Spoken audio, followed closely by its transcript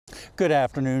Good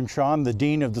afternoon, Sean. The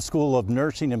Dean of the School of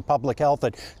Nursing and Public Health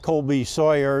at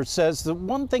Colby-Sawyer says the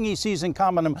one thing he sees in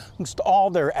common amongst all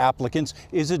their applicants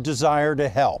is a desire to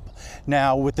help.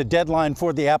 Now, with the deadline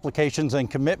for the applications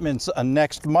and commitments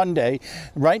next Monday,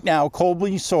 right now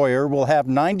Colby-Sawyer will have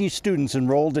 90 students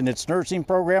enrolled in its nursing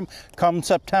program come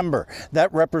September.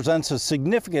 That represents a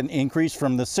significant increase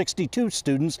from the 62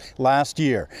 students last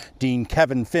year. Dean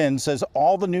Kevin Finn says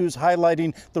all the news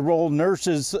highlighting the role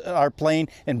nurses are playing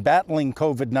in battling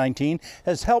COVID-19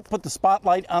 has helped put the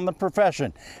spotlight on the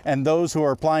profession. And those who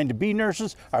are applying to be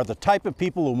nurses are the type of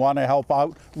people who want to help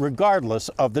out regardless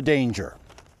of the danger.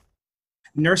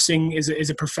 Nursing is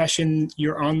a profession.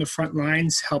 You're on the front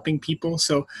lines helping people.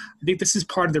 So I think this is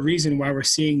part of the reason why we're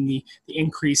seeing the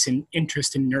increase in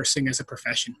interest in nursing as a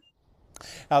profession.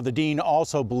 Now, the dean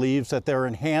also believes that their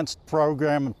enhanced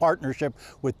program and partnership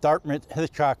with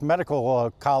Dartmouth-Hitchcock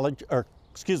Medical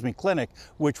Clinic,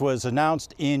 which was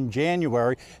announced in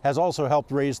January, has also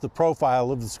helped raise the profile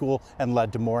of the school and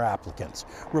led to more applicants.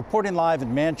 Reporting live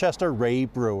in Manchester, Ray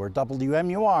Brewer,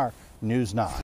 WMUR News 9.